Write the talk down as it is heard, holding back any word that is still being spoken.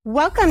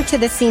Welcome to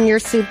the Senior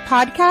Soup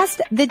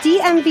Podcast, the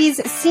DMV's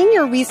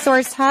senior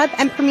resource hub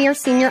and premier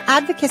senior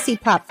advocacy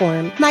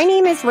platform. My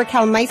name is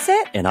Raquel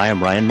Meisett. And I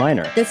am Ryan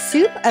Miner. The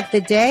soup of the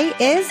day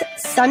is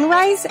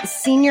Sunrise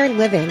Senior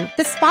Living.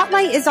 The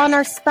spotlight is on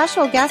our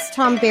special guest,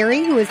 Tom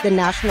Berry, who is the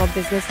National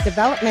Business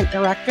Development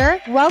Director.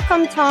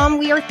 Welcome, Tom.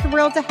 We are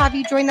thrilled to have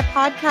you join the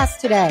podcast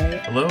today.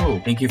 Hello.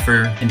 Thank you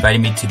for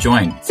inviting me to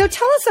join. So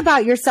tell us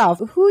about yourself,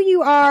 who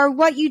you are,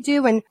 what you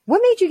do, and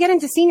what made you get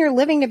into senior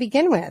living to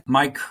begin with?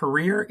 My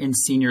career in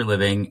senior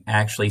living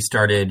actually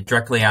started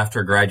directly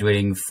after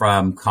graduating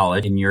from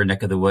college in your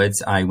neck of the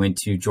woods. I went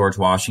to George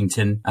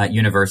Washington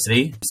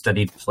University,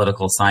 studied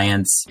political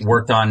science,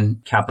 worked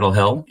on Capitol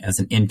Hill as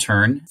an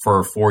intern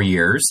for 4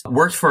 years,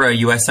 worked for a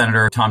U.S.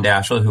 Senator, Tom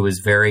Daschle, who was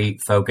very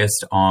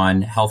focused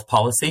on health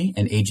policy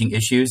and aging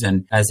issues.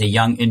 And as a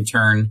young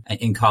intern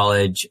in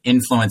college,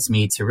 influenced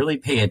me to really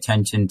pay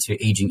attention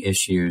to aging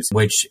issues,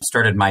 which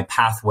started my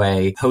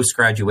pathway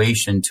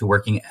post-graduation to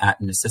working at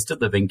an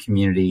assisted living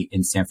community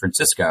in San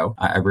Francisco.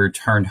 I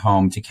returned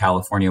home to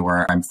California,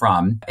 where I'm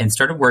from, and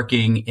started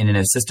working in an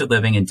assisted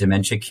living and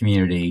dementia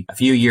community. A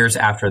few years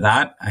after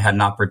that, I had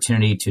an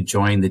opportunity to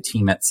join the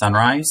team at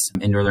Sunrise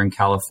in Northern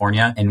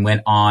California and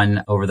went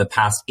on over the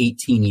past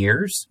 18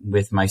 years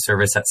with my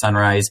service at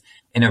Sunrise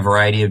in a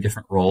variety of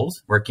different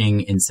roles,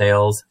 working in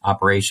sales,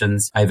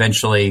 operations. I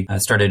eventually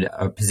started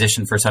a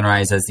position for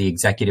Sunrise as the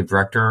executive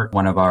director,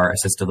 one of our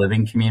assisted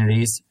living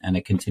communities, and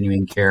a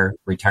continuing care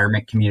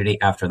retirement community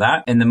after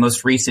that. In the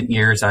most recent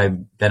years,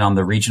 I've been on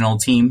the regional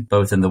team,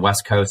 both in the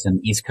West Coast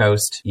and East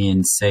Coast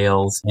in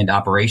sales and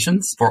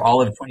operations. For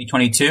all of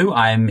 2022,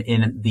 I'm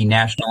in the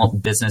National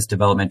Business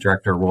Development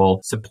Director role,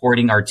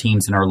 supporting our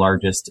teams in our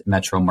largest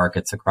metro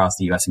markets across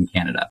the U.S. and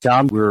Canada.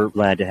 Tom, we're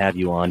glad to have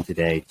you on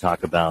today to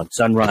talk about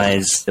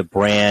Sunrise, the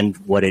brand,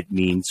 what it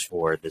means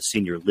for the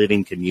senior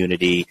living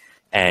community,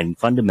 and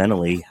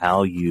fundamentally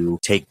how you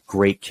take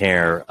great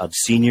care of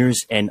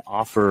seniors and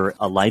offer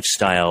a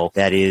lifestyle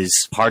that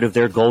is part of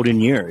their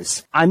golden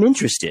years. I'm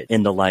interested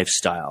in the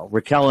lifestyle.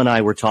 Raquel and I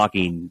were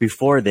talking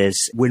before this.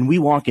 When we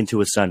walk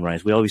into a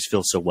Sunrise, we always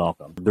feel so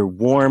welcome. They're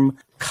warm,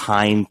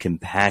 kind,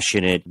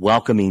 compassionate,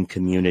 welcoming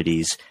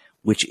communities,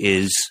 which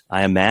is,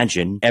 I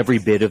imagine, every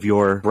bit of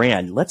your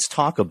brand. Let's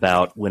talk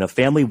about when a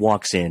family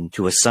walks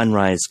into a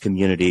Sunrise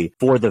community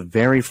for the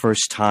very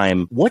first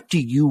time, what do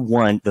you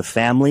want the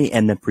family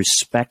and the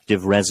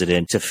prospective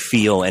resident to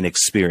feel and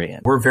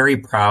experience? We're very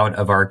proud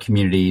of our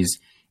communities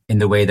in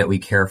the way that we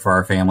care for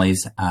our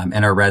families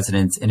and our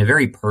residents in a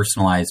very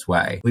personalized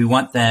way. We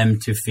want them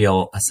to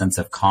feel a sense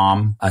of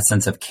calm, a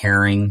sense of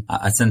caring,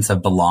 a sense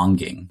of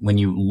belonging. When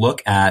you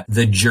look at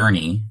the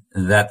journey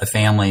that the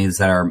families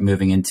that are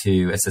moving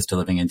into assisted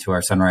living into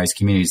our Sunrise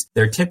communities,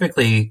 they're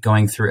typically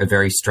going through a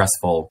very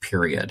stressful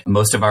period.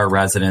 Most of our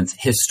residents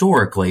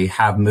historically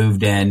have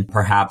moved in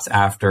perhaps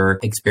after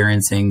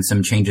experiencing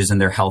some changes in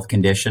their health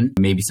condition,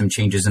 maybe some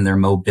changes in their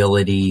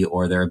mobility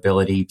or their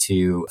ability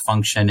to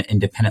function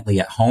independently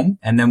at home.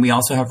 And then we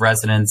also have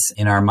residents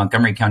in our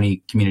Montgomery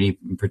County community,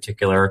 in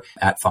particular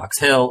at Fox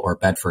Hill or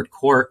Bedford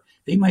Court.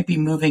 They might be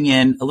moving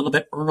in a little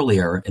bit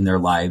earlier in their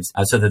lives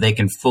so that they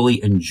can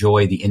fully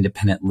enjoy the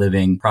independent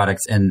living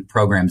products and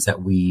programs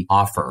that we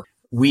offer.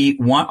 We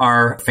want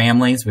our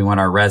families, we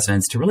want our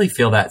residents to really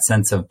feel that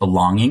sense of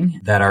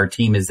belonging, that our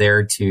team is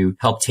there to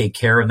help take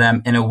care of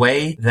them in a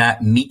way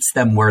that meets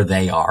them where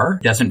they are.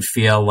 It doesn't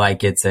feel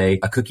like it's a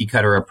cookie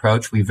cutter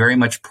approach. We very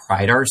much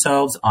pride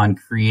ourselves on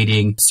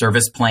creating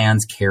service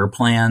plans, care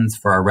plans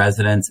for our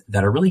residents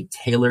that are really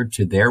tailored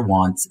to their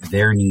wants,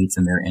 their needs,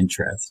 and their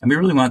interests. And we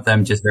really want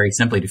them just very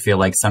simply to feel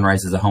like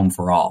Sunrise is a home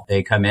for all.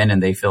 They come in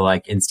and they feel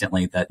like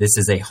instantly that this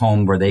is a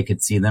home where they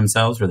could see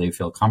themselves, where they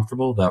feel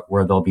comfortable, that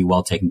where they'll be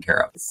well taken care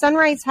of.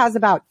 Sunrise has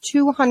about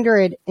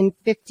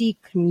 250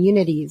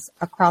 communities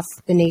across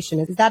the nation.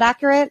 Is that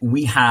accurate?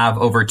 We have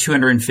over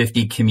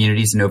 250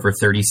 communities in over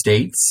 30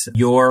 states.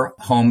 Your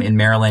home in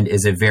Maryland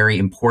is a very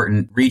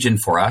important region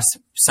for us.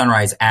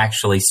 Sunrise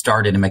actually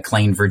started in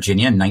McLean,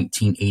 Virginia in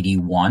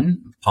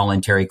 1981. Paul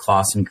and Terry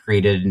Clausen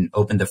created and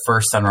opened the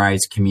first Sunrise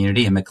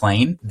community in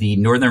McLean. The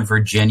Northern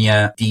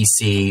Virginia,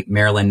 DC,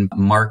 Maryland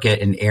market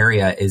and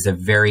area is a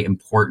very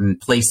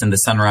important place in the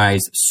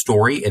Sunrise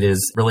story. It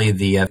is really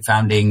the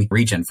founding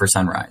region for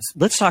Sunrise.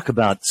 Let's talk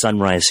about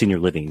Sunrise Senior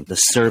Living, the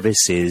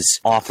services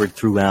offered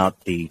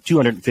throughout the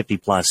 250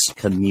 plus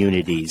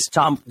communities.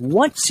 Tom,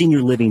 what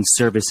senior living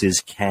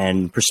services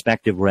can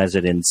prospective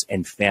residents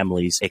and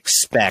families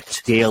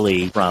expect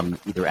daily from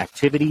either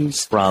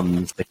activities,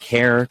 from the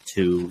care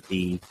to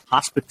the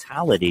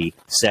hospitality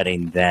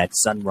setting that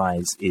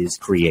Sunrise is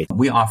creating?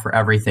 We offer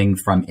everything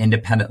from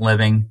independent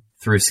living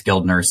through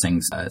skilled nursing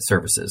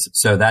services.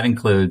 So that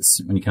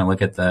includes, when you kind of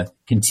look at the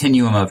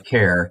continuum of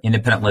care,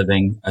 independent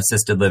living,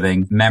 assisted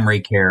living, memory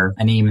care,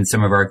 and even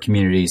some of our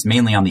communities,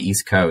 mainly on the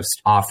East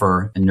Coast,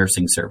 offer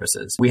nursing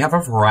services. We have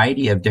a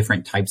variety of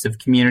different types of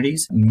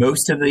communities.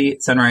 Most of the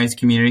Sunrise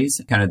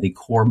communities, kind of the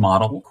core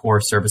model,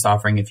 core service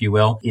offering, if you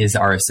will, is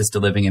our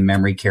assisted living and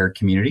memory care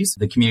communities.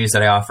 The communities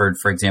that I offered,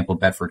 for example,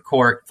 Bedford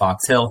Court,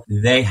 Fox Hill,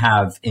 they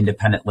have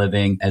independent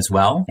living as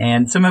well.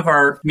 And some of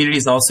our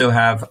communities also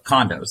have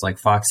condos, like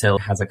Fox Hill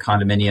has a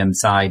condominium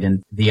side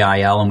in the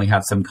IL, and we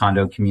have some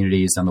condo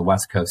communities on the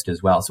West Coast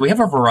as well. So we have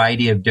a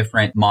variety of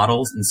different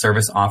models and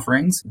service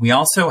offerings. We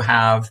also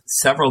have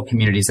several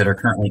communities that are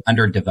currently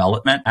under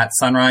development at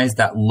Sunrise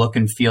that look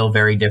and feel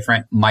very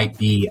different, might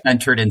be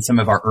entered in some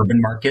of our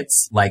urban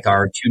markets, like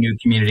our 2 new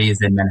communities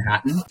in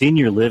Manhattan.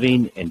 Senior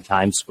living in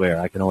Times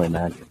Square, I can only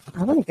imagine.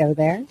 I want to go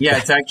there. Yeah,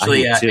 it's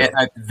actually,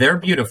 they're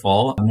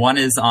beautiful. One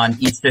is on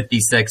East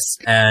 56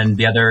 and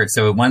the other,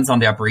 so one's on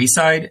the Upper East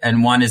Side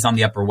and one is on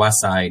the Upper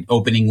West Side.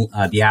 Opening,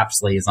 the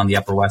Apsley is on the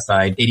Upper West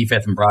Side,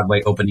 85th and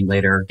Broadway opening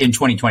later in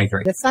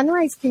 2023. The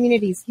Sunrise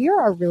communities here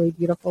are really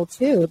beautiful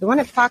too. The one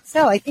at Fox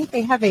Hill, I think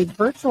they have a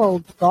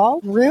virtual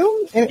golf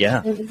room.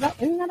 Yeah. Isn't that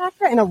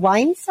accurate? And a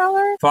wine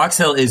cellar? Fox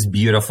Hill is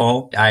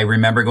beautiful. I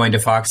remember going to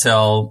Fox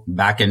Hill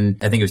back in,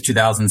 I think it was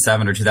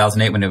 2007 or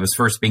 2008 when it was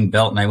first being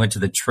built, and I went to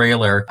the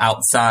trailer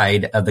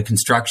outside of the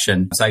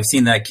construction. So I've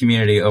seen that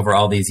community over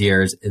all these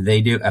years.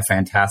 They do a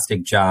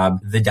fantastic job.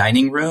 The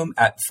dining room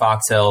at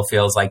Fox Hill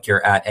feels like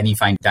you're at any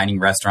fine dining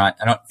restaurant.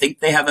 I don't think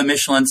they have a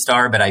Michelin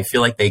star, but I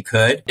feel like they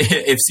could.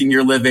 If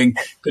senior living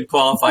could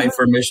qualify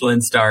for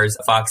Michelin stars,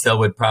 Fox Hill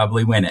would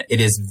probably win it.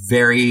 It is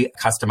very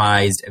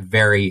customized,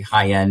 very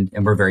high end,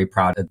 and we're very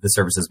proud of the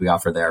services we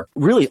offer there.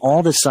 Really,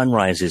 all the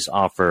Sunrises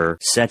offer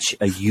such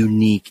a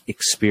unique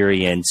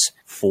experience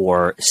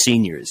for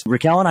seniors.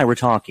 Raquel and I were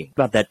talking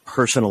about that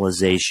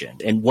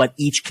personalization and what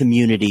each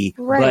community...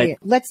 Right.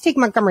 Let's take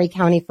Montgomery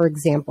County, for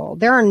example.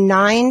 There are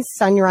 9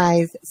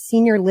 Sunrise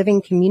senior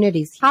living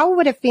communities. How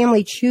would a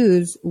family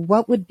choose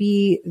what would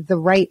be the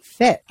right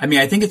fit? I mean,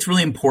 I think it's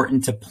really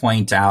important to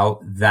point out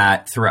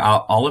that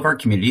throughout all of our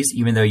communities,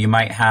 even though you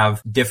might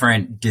have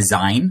different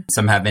design,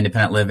 some have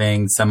independent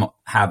living, some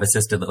have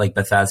assisted, like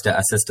Bethesda,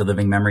 assisted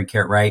living memory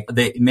care, right?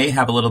 They may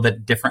have a little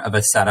bit different of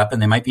a setup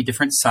and they might be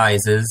different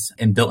sizes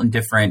and built in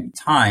different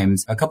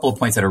times. A couple of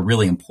points that are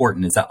really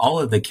important is that all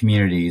of the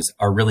communities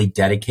are really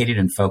dedicated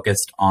and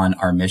focused on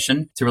our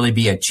mission to really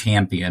be a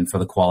champion for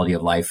the quality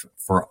of life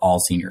for all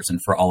seniors and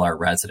for all our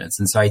residents.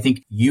 And so I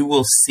think you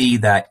will see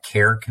that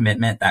care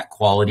commitment, that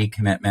quality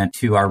commitment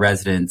to our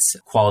residents'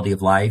 quality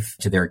of life,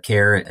 to their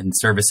care and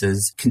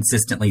services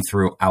consistently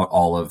throughout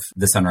all of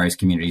the Sunrise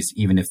communities,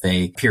 even if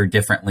they appear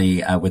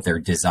differently with their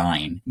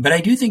design. But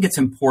I do think it's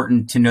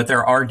important to note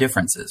there are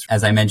differences.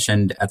 As I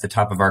mentioned at the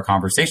top of our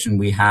conversation,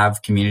 we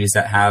have communities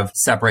that have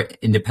separate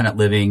independent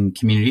living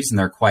communities and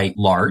they're quite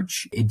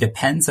large. It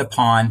depends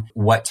upon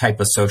what type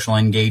of social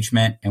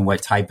engagement and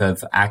what type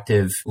of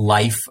active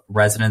life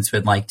residents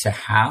would like to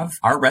have.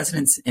 Our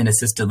residents in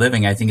assisted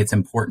living, I think it's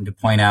important to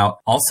point out,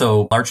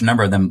 also a large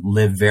number of them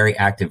live very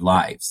active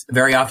lives.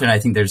 Very often, I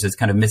think there's this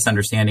kind of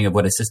misunderstanding of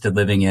what assisted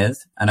living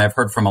is. And I've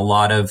heard from a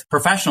lot of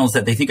professionals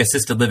that they think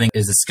assisted living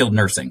is a skilled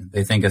nursing.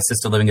 They think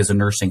assisted living is a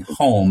nursing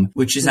home,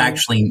 which is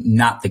actually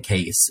not the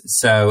case.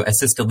 So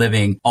assisted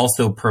living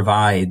also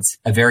provides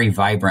a very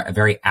vibrant, a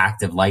very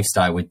active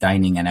lifestyle with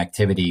dining and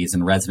activities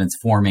and residents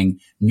forming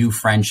new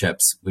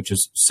friendships, which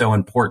is so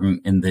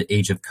important in the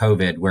age of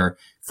COVID where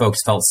folks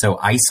felt so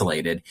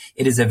isolated.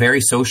 It is a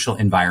very social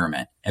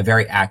environment, a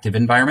very active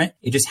environment.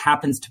 It just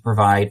happens to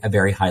provide a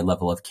very high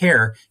level of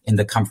care in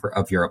the comfort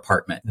of your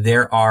apartment.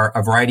 There are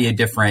a variety of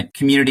different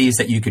communities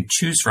that you could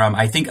choose from.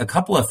 I think a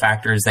couple of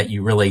factors that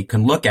you really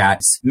can look at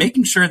is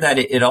making sure that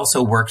it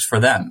also works for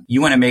them.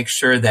 You want to make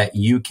sure that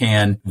you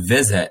can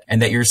visit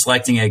and that you're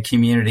selecting a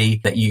community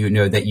that you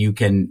know that you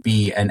can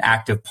be an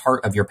active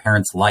part of your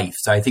parents' life.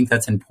 So I think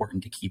that's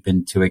important to keep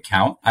into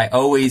account. I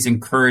always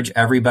encourage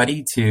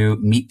everybody to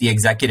meet the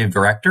executive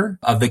director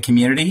of the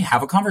community,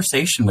 have a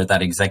conversation with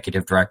that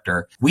executive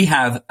director. We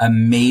have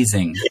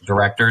amazing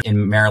directors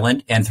in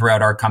Maryland and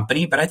throughout our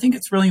company, but I think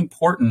it's really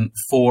important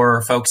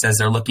for folks as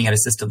they're looking at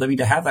assisted living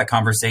to have that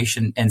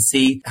conversation and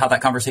see how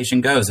that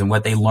conversation goes and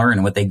what they learn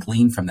and what they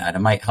glean from that. It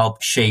might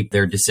help shape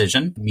their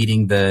decision,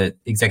 meeting the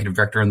executive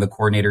director and the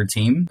coordinator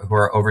team who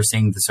are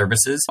overseeing the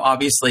services.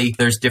 Obviously,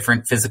 there's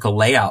different physical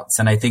layouts,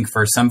 and I think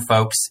for some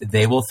folks,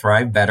 they will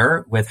thrive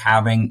better with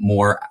having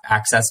more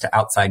access to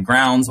outside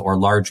grounds or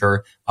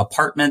larger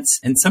apartments.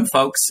 And some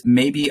folks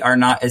maybe are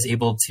not as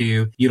able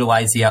to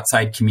utilize the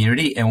outside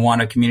community and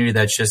want a community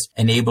that's just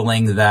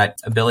enabling that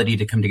ability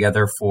to come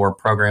together for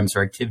programs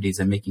or activities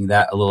and making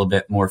that a little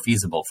bit more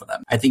feasible for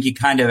them. I think you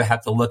kind of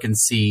have to look and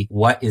see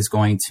what is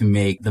going to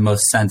make the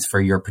most sense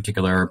for your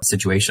particular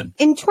situation.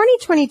 In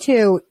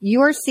 2022,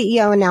 your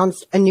CEO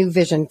announced a new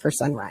vision for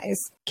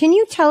Sunrise. Can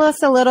you tell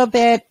us a little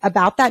bit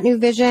about that new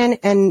vision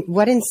and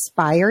what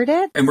inspired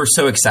it? And we're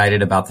so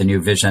excited about the new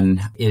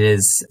vision. It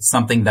is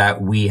something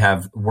that we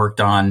have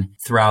worked on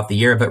throughout the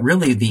year, but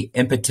really the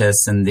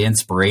impetus and the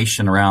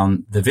inspiration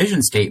around the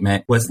vision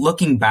statement was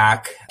looking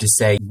back to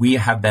say we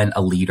have been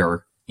a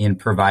leader in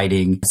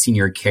providing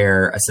senior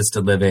care,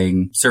 assisted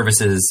living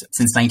services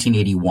since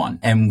 1981.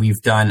 And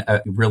we've done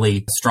a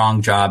really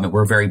strong job, and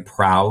we're very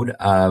proud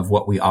of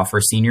what we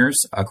offer seniors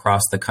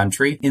across the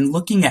country. In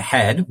looking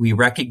ahead, we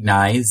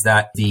recognize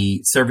that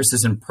the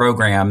services and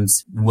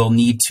programs will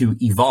need to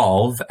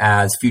evolve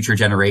as future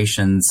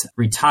generations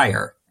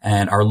retire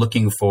and are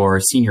looking for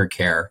senior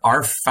care.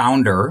 Our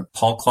founder,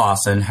 Paul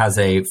Clausen, has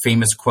a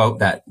famous quote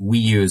that we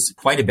use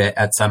quite a bit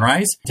at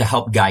Sunrise to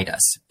help guide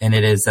us. And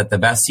it is that the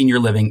best senior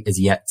living is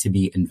yet to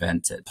be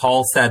invented.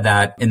 Paul said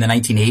that in the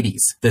 1980s.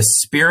 The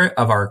spirit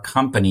of our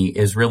company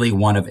is really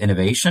one of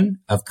innovation,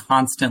 of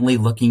constantly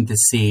looking to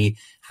see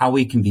how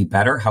we can be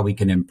better, how we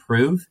can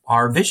improve.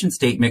 Our vision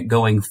statement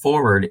going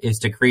forward is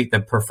to create the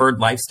preferred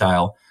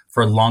lifestyle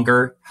for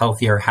longer,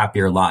 healthier,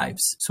 happier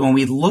lives. So when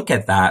we look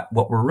at that,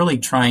 what we're really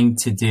trying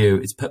to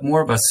do is put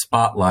more of a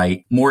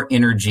spotlight, more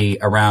energy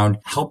around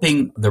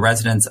helping the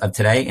residents of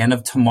today and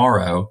of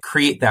tomorrow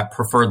create that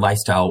preferred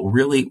lifestyle,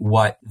 really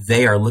what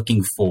they are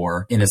looking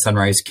for in a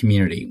Sunrise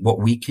community, what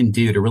we can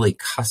do to really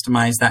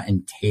customize that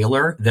and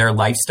tailor their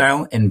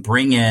lifestyle and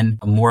bring in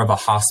more of a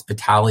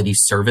hospitality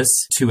service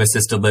to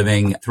assisted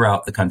living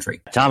throughout the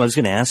country. Tom, I was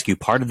going to ask you,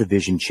 part of the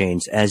vision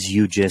change, as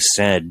you just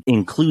said,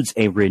 includes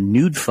a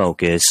renewed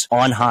focus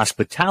on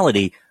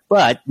hospitality,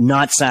 but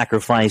not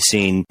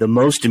sacrificing the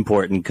most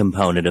important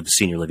component of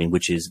senior living,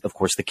 which is, of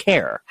course, the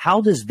care.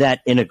 How does that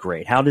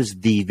integrate? How does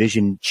the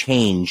vision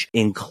change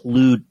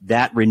include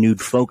that renewed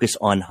focus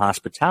on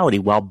hospitality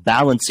while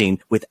balancing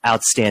with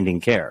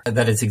outstanding care?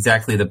 That is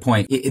exactly the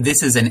point.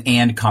 This is an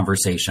and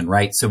conversation,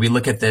 right? So we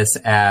look at this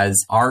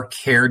as our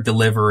care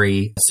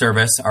delivery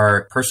service,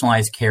 our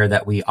personalized care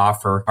that we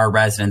offer our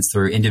residents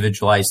through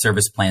individualized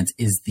service plans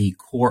is the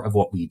core of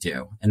what we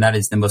do. And that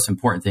is the most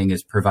important thing,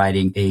 is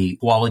providing a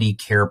quality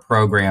care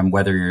program,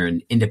 whether you're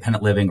in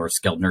independent living or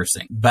skilled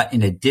nursing. But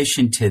in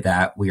addition to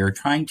that, we are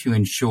trying to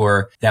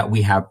ensure that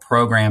we have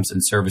programs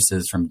and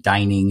services from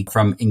dining,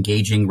 from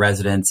engaging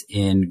residents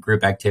in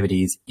group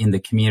activities in the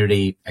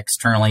community,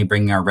 externally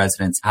bringing our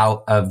residents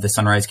out of the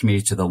Sunrise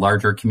community to the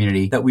larger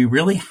community, that we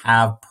really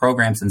have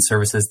programs and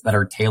services that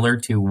are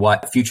tailored to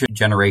what future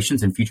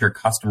generations and future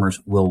customers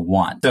will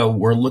want. So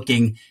we're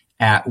looking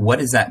at what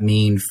does that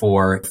mean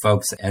for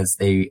folks as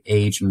they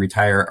age and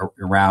retire,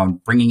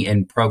 around bringing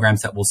in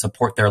programs that will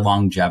support their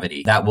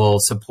longevity, that will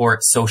support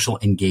social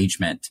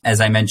engagement.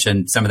 As I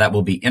mentioned, some of that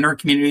will be in our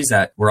communities,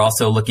 that we're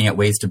also looking at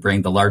ways to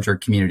bring the larger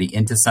community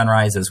into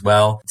Sunrise as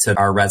well, so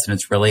our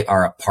residents really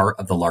are a part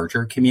of the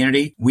larger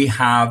community. We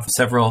have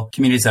several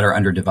communities that are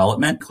under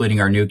development, including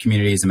our new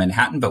communities in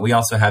Manhattan, but we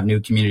also have new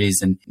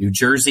communities in New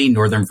Jersey,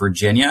 Northern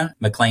Virginia,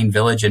 McLean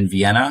Village and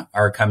Vienna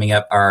are coming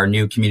up, our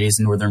new communities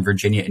in Northern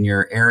Virginia in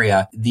your area.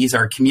 These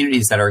are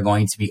communities that are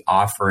going to be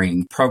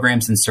offering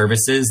programs and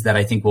services that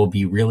I think will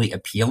be really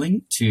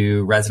appealing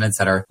to residents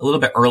that are a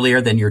little bit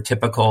earlier than your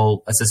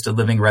typical assisted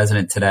living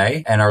resident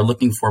today and are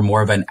looking for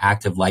more of an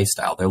active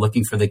lifestyle. They're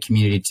looking for the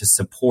community to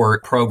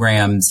support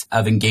programs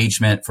of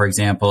engagement, for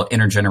example,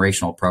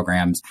 intergenerational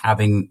programs,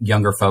 having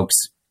younger folks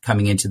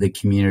coming into the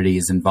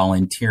communities and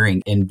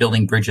volunteering and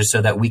building bridges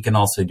so that we can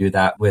also do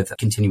that with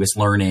continuous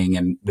learning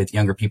and with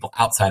younger people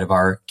outside of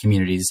our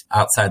communities,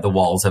 outside the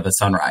walls of a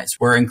Sunrise.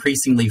 We're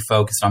increasingly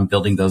focused on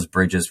building those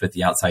bridges with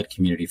the outside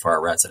community for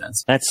our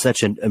residents. That's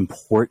such an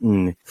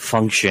important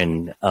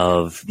function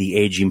of the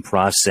aging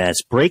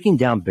process, breaking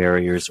down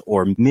barriers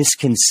or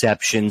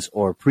misconceptions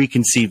or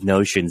preconceived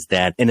notions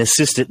that an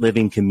assisted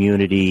living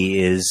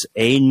community is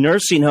a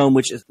nursing home,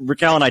 which is,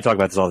 Raquel and I talk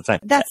about this all the time.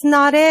 That's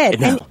not it.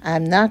 No.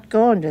 I'm not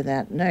going to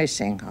that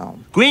nursing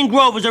home. Green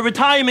Grove is a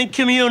retirement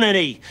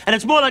community, and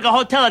it's more like a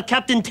hotel at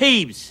Captain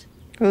Teebs.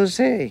 Who's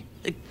he?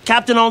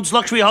 Captain owns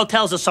luxury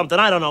hotels or something.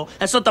 I don't know.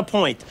 That's not the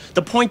point.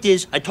 The point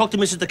is, I talked to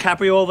Mrs.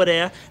 DiCaprio over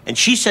there, and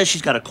she says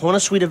she's got a corner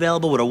suite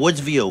available with a woods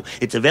view.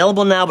 It's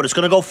available now, but it's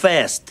going to go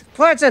fast. Of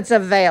course it's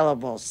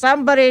available.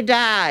 Somebody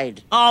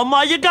died. Oh,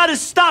 Ma, you got to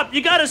stop.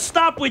 You got to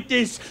stop with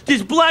this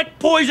black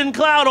poison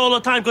cloud all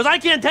the time, because I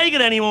can't take it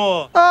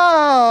anymore.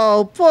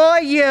 Oh, poor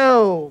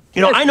you.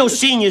 You know, I know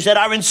seniors that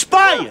are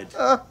inspired.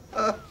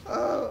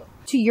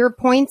 To your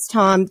points,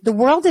 Tom, the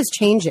world is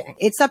changing.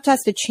 It's up to us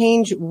to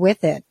change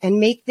with it and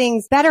make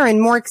things better and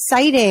more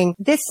exciting.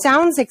 This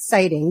sounds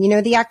exciting. You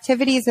know, the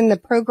activities and the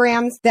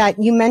programs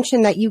that you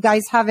mentioned that you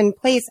guys have in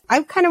place,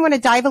 I kind of want to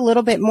dive a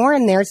little bit more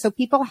in there so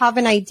people have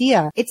an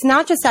idea. It's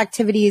not just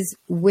activities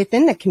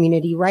within the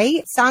community, right?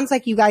 It sounds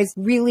like you guys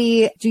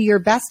really do your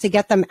best to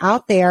get them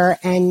out there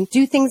and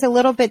do things a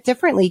little bit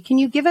differently. Can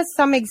you give us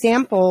some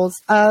examples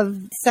of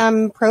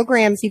some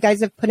programs you guys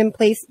have put in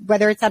place,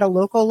 whether it's at a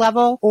local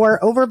level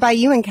or over by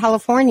you in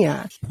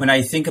California? When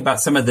I think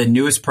about some of the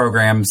newest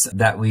programs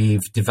that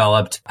we've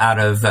developed out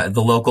of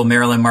the local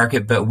Maryland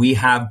market, but we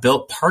have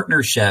built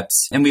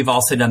partnerships, and we've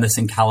also done this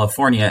in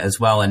California as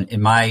well,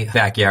 in my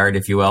backyard,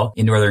 if you will,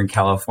 in Northern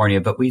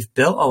California. But we've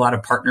built a lot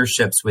of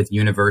partnerships with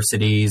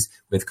universities,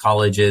 with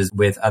colleges,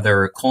 with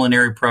other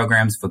culinary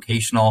programs,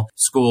 vocational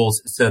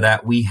schools, so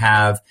that we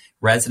have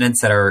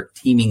residents that are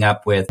teaming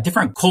up with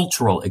different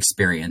cultural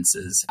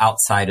experiences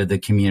outside of the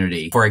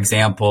community. For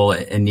example,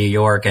 in New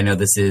York, I know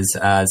this is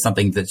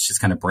something that's just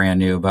kind of brand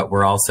new, but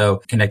we're also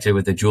connected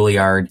with the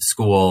Juilliard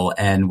School,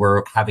 and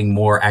we're having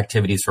more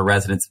activities for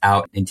residents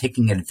out and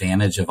taking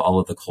advantage of all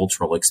of the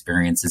cultural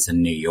experiences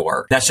in New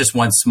York. That's just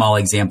one small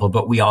example,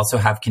 but we also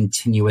have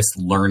continuous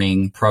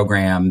learning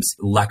programs,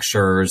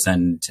 lectures,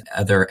 and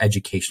other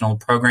educational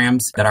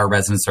programs that our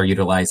residents are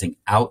utilizing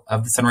out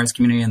of the Sunrise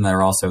community, and that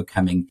are also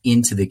coming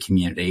into the community.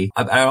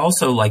 I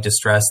also like to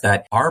stress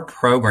that our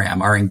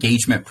program, our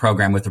engagement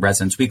program with the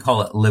residents, we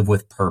call it Live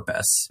with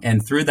Purpose. And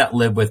through that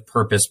Live with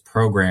Purpose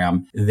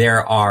program,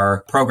 there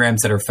are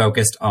programs that are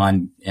focused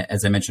on,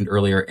 as I mentioned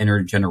earlier,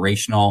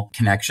 intergenerational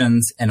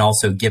connections and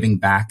also giving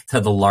back to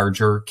the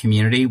larger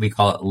community. We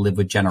call it Live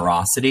with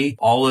Generosity.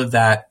 All of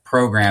that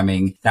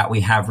programming that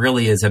we have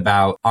really is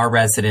about our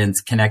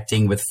residents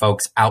connecting with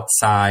folks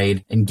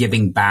outside and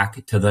giving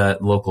back to the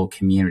local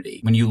community.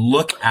 When you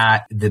look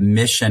at the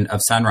mission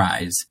of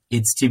Sunrise,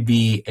 it's to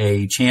be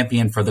a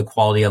champion for the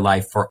quality of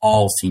life for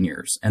all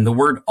seniors. And the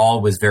word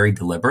all was very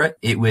deliberate.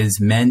 It was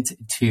meant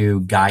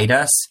to guide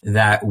us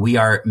that we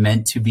are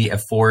meant to be a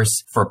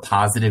force for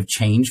positive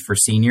change for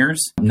seniors,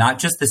 not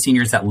just the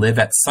seniors that live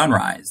at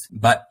Sunrise,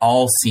 but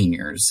all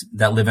seniors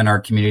that live in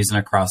our communities and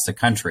across the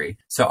country.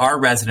 So our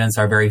residents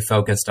are very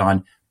focused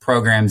on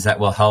programs that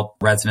will help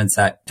residents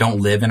that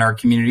don't live in our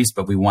communities,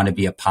 but we want to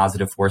be a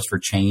positive force for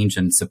change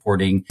and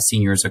supporting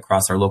seniors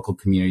across our local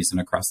communities and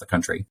across the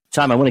country.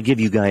 Tom, I want to give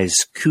you guys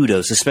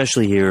kudos,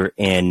 especially here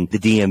in the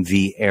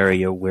DMV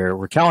area where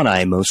Raquel and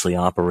I mostly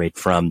operate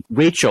from.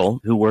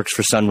 Rachel, who works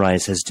for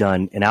Sunrise, has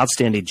done an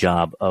outstanding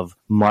job of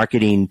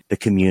marketing the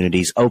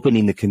communities,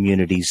 opening the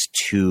communities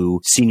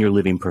to senior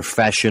living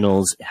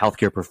professionals,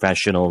 healthcare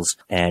professionals,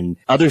 and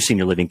other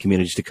senior living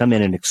communities to come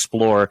in and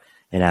explore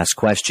and ask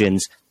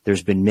questions.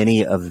 There's been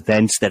many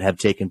events that have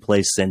taken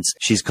place since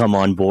she's come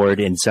on board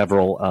in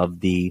several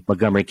of the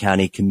Montgomery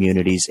County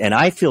communities. And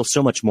I feel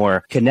so much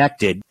more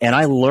connected. And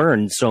I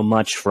learned so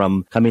much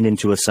from coming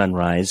into a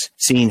Sunrise,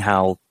 seeing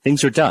how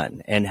things are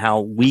done and how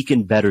we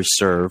can better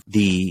serve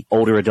the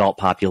older adult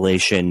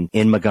population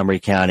in Montgomery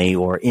County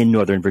or in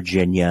Northern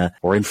Virginia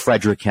or in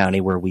Frederick County,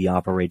 where we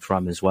operate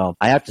from as well.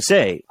 I have to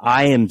say,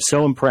 I am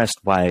so impressed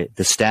by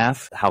the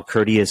staff, how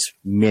courteous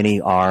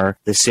many are.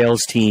 The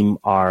sales team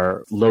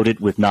are loaded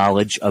with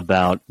knowledge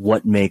about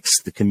what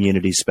makes the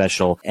community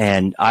special.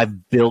 And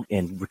I've built,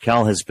 and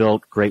Raquel has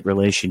built, great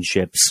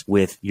relationships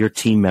with your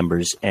team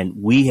members. And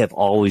we have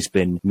always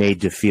been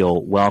made to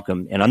feel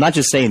welcome. And I'm not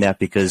just saying that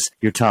because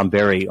you're Tom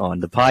Barry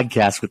on the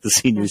podcast with the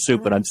Senior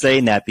Soup, but I'm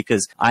saying that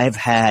because I have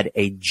had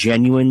a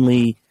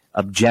genuinely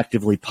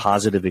objectively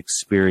positive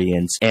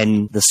experience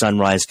in the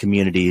Sunrise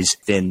communities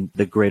in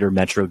the greater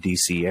Metro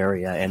DC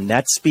area. And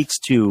that speaks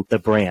to the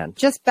brand.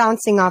 Just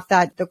bouncing off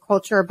that, the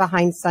culture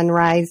behind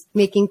Sunrise,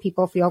 making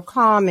people feel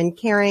calm and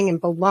caring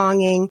and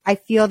belonging. I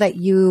feel that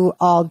you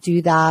all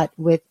do that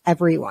with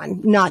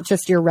everyone, not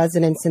just your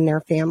residents and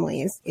their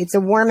families. It's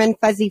a warm and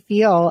fuzzy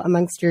feel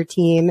amongst your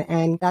team.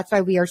 And that's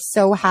why we are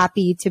so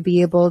happy to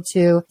be able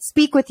to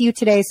speak with you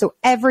today so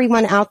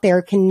everyone out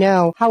there can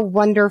know how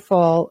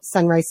wonderful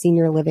Sunrise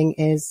Senior Living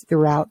is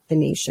throughout the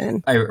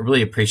nation. I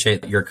really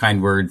appreciate your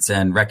kind words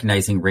and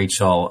recognizing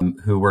Rachel,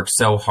 who works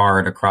so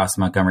hard across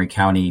Montgomery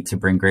County to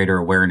bring greater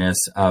awareness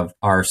of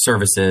our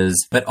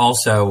services. But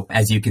also,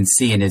 as you can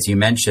see, and as you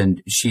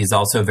mentioned, she's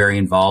also very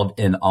involved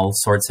in all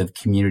sorts of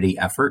community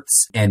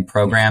efforts and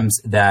programs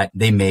that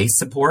they may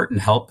support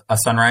and help a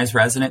Sunrise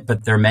resident,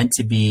 but they're meant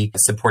to be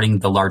supporting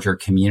the larger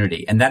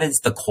community. And that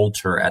is the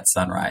culture at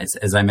Sunrise.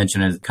 As I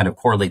mentioned, it kind of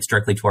correlates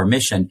directly to our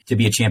mission to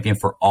be a champion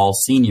for all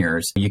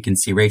seniors. You can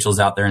see Rachel's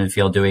out there in the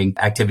field doing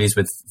activities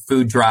with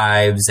food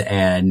drives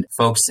and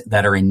folks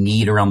that are in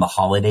need around the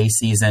holiday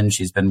season.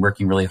 She's been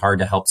working really hard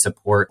to help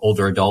support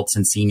older adults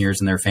and seniors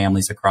and their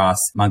families across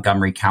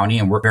Montgomery County.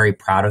 And we're very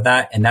proud of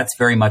that. And that's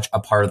very much a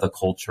part of the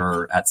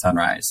culture at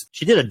Sunrise.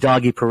 She did a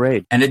doggy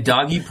parade. And a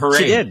doggy parade.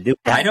 She did.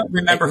 I don't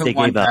remember who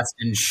won Best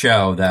in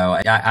Show, though.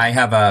 I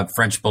have a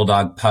French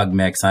Bulldog Pug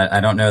mix.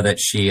 I don't know that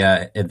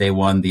if they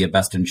won the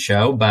Best in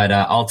Show, but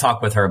I'll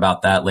talk with her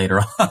about that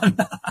later on.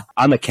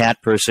 I'm a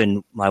cat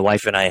person. My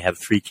wife and I have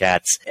 3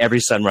 cats. Every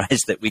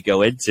Sunrise that we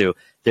go into,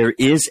 there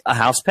is a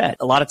house pet.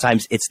 A lot of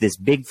times it's this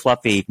big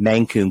fluffy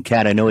Maine Coon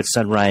cat. I know at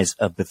Sunrise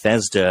of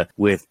Bethesda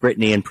with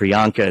Brittany and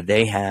Priyanka,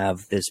 they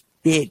have this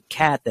big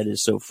cat that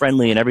is so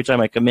friendly. And every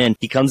time I come in,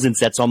 he comes and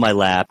sits on my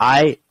lap.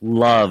 I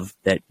love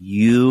that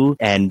you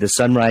and the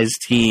Sunrise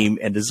team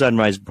and the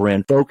Sunrise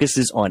brand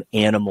focuses on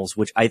animals,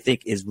 which I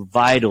think is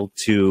vital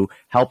to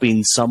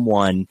helping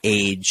someone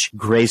age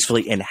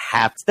gracefully and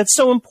happy. That's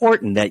so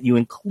important that you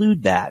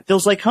include that.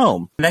 Feels like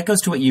home. And that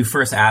goes to what you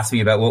first asked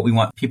me about, what we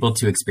want people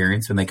to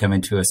experience when they come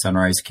into a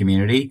Sunrise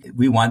community.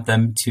 We want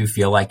them to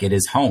feel like it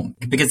is home,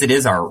 because it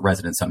is our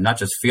residence home, not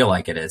just feel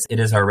like it is. It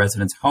is our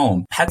residence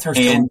home. Pets are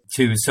home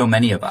to so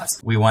many of us.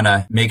 We want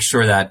to make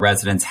sure that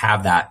residents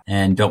have that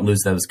and don't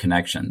lose those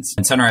connections.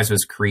 When Sunrise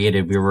was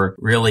created, we were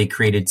really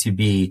created to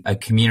be a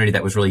community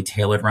that was really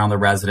tailored around the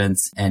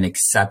residents and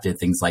accepted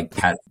things like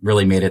pets,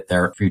 really made it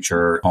their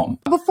future home.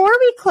 Before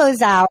we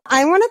close out,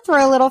 I want to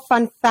throw a little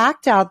fun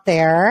fact out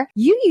there.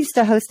 You used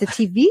to host a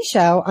TV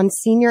show on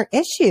senior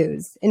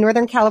issues in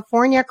Northern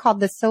California called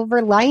The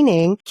Silver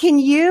Lining. Can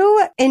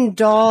you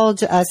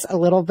indulge us a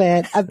little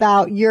bit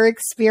about your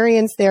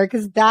experience there?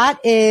 Because that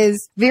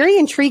is very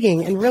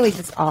intriguing and really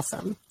just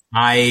awesome.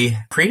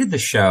 I created the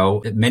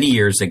show many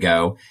years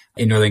ago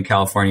in Northern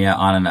California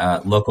on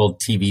a local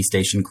TV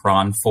station,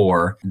 Cron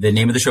 4. The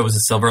name of the show was The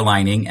Silver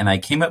Lining, and I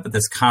came up with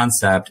this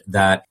concept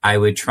that I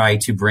would try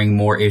to bring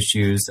more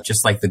issues,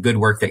 just like the good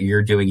work that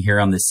you're doing here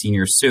on the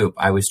Senior Soup.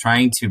 I was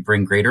trying to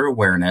bring greater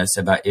awareness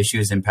about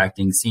issues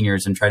impacting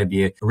seniors and try to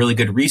be a really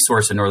good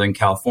resource in Northern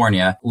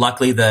California.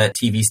 Luckily, the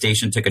TV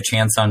station took a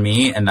chance on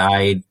me, and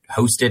I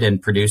hosted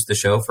and produced the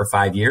show for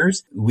 5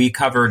 years. We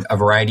covered a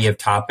variety of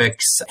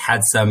topics,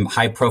 had some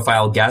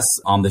high-profile guests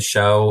on the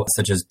show,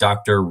 such as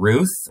Dr.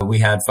 Ruth. We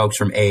had folks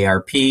from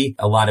AARP,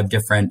 a lot of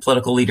different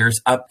political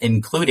leaders,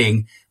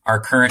 including our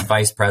current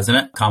vice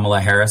president, Kamala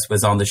Harris,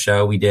 was on the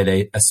show. We did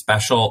a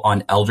special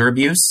on elder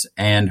abuse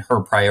and her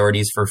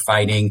priorities for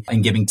fighting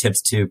and giving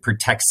tips to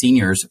protect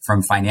seniors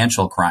from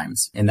financial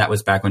crimes. And that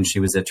was back when she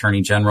was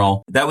Attorney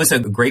General. That was a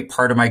great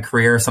part of my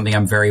career, something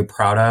I'm very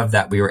proud of,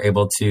 that we were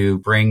able to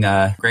bring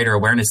greater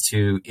awareness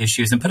to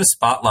issues and put a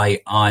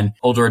spotlight on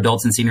older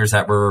adults and seniors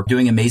that were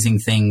doing amazing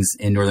things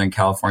in Northern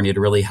California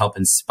to really help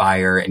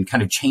inspire and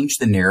kind of change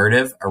the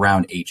narrative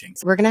around aging.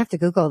 We're going to have to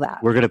Google that.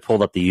 We're going to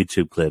pull up the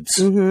YouTube clips.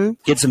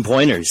 Get some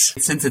pointers.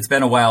 Since it's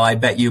been a while, I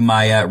bet you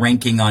my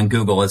ranking on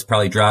Google has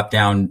probably dropped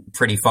down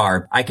pretty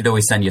far. I could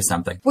always send you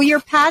something. Well, your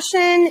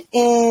passion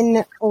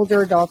in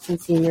older adults and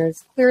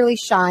seniors clearly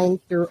shines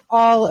through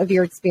all of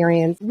your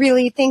experience.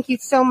 Really, thank you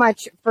so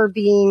much for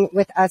being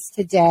with us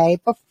today.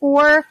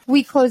 Before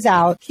we close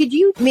out, could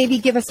you maybe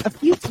give us a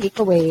few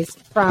takeaways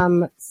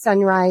from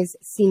Sunrise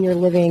Senior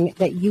Living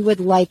that you would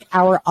like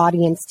our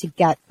audience to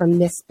get from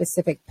this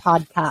specific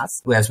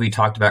podcast? As we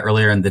talked about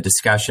earlier in the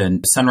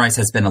discussion, Sunrise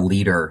has been a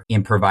leader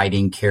in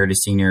providing care to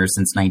seniors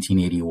since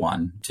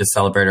 1981. To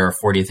celebrate our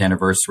 40th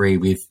anniversary,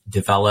 we've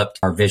developed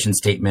our vision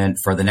statement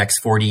for the next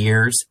 40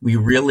 years. We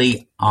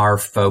really are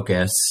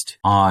focused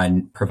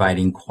on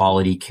providing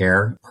quality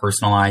care,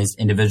 personalized,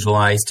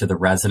 individualized to the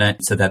resident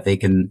so that they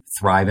can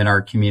thrive in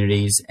our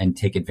communities and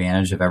take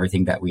advantage of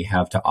everything that we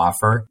have to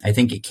offer. I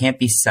think it can't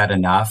be said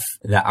enough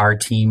that our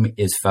team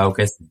is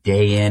focused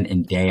day in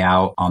and day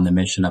out on the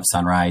mission of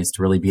Sunrise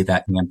to really be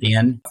that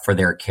champion for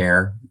their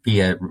care, be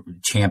a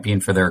champion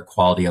for their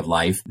quality of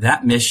life.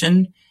 That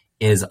mission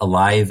is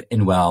alive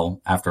and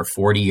well after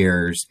 40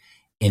 years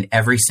in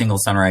every single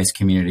Sunrise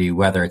community,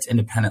 whether it's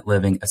independent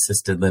living,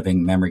 assisted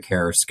living, memory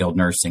care, or skilled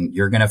nursing.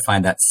 You're going to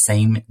find that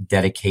same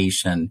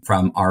dedication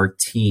from our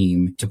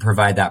team to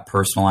provide that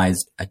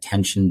personalized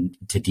attention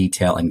to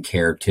detail and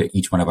care to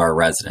each one of our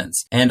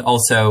residents. And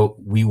also,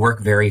 we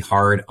work very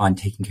hard on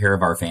taking care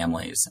of our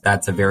families.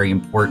 That's a very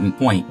important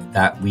point,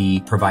 that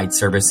we provide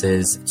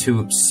services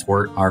to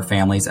support our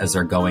families as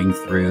they're going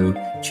through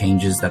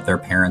changes that their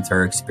parents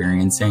are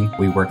experiencing.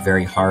 We work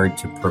very hard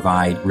to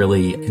provide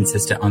really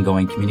consistent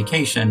ongoing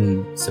communication,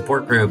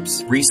 support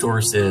groups,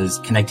 resources,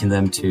 connecting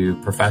them to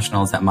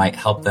professionals that might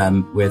help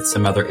them with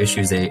some other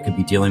issues they could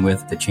be dealing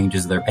with, the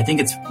changes there. I think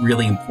it's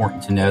really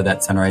important to know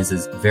that Sunrise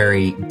is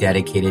very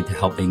dedicated to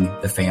helping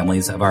the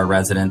families of our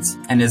residents.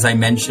 And as I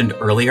mentioned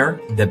earlier,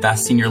 the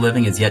best senior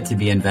living is yet to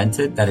be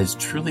invented. That is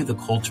truly the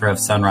culture of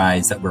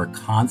Sunrise, that we're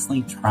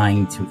constantly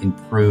trying to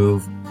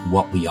improve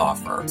what we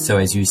offer. So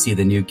as you see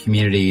the new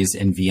communities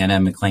in Vienna,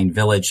 McLean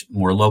Village,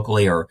 more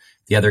locally, or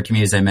the other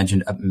communities I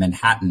mentioned up in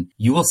Manhattan,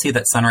 you will see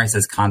that Sunrise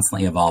is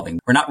constantly evolving.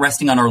 We're not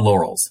resting on our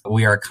laurels.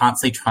 We are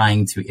constantly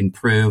trying to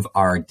improve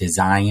our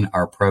design,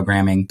 our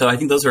programming. So I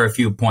think those are a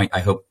few points I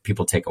hope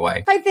people take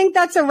away. I think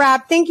that's a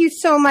wrap. Thank you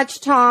so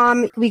much,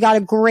 Tom. We got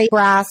a great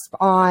grasp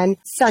on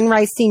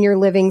Sunrise Senior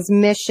Living's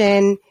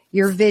mission,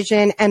 your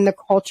vision, and the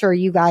culture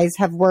you guys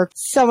have worked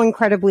so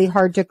incredibly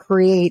hard to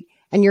create,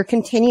 and you're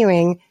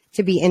continuing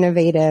to be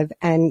innovative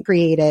and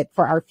create it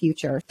for our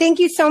future. Thank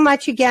you so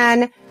much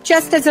again.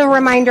 Just as a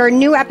reminder,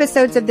 new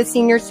episodes of the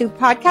Senior Soup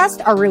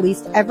podcast are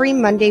released every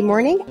Monday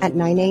morning at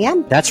 9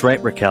 a.m. That's right,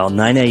 Raquel,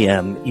 9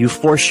 a.m. You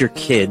force your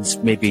kids,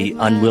 maybe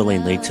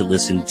unwillingly, to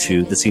listen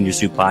to the Senior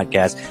Soup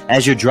podcast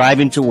as you're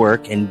driving to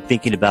work and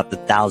thinking about the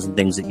 1,000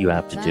 things that you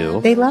have to do.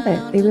 They love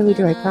it. They really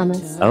do, I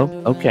promise. Oh,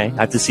 okay.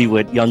 I have to see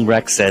what young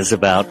Rex says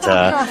about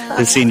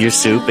the Senior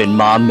Soup and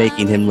mom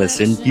making him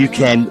listen. You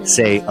can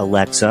say,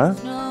 Alexa,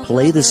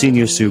 play the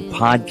Senior Soup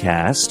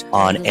podcast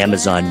on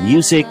Amazon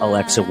Music.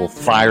 Alexa will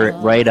fire it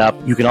right up.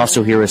 You can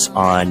also hear us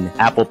on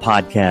Apple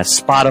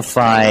Podcasts,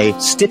 Spotify,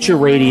 Stitcher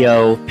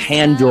Radio,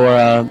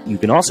 Pandora. You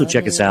can also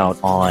check us out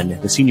on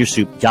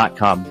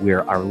theseniorsoup.com,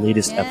 where our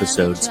latest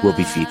episodes will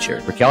be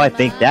featured. Raquel, I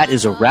think that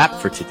is a wrap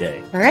for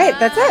today. All right,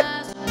 that's it.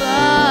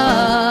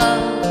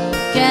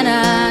 Can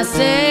I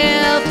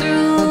sail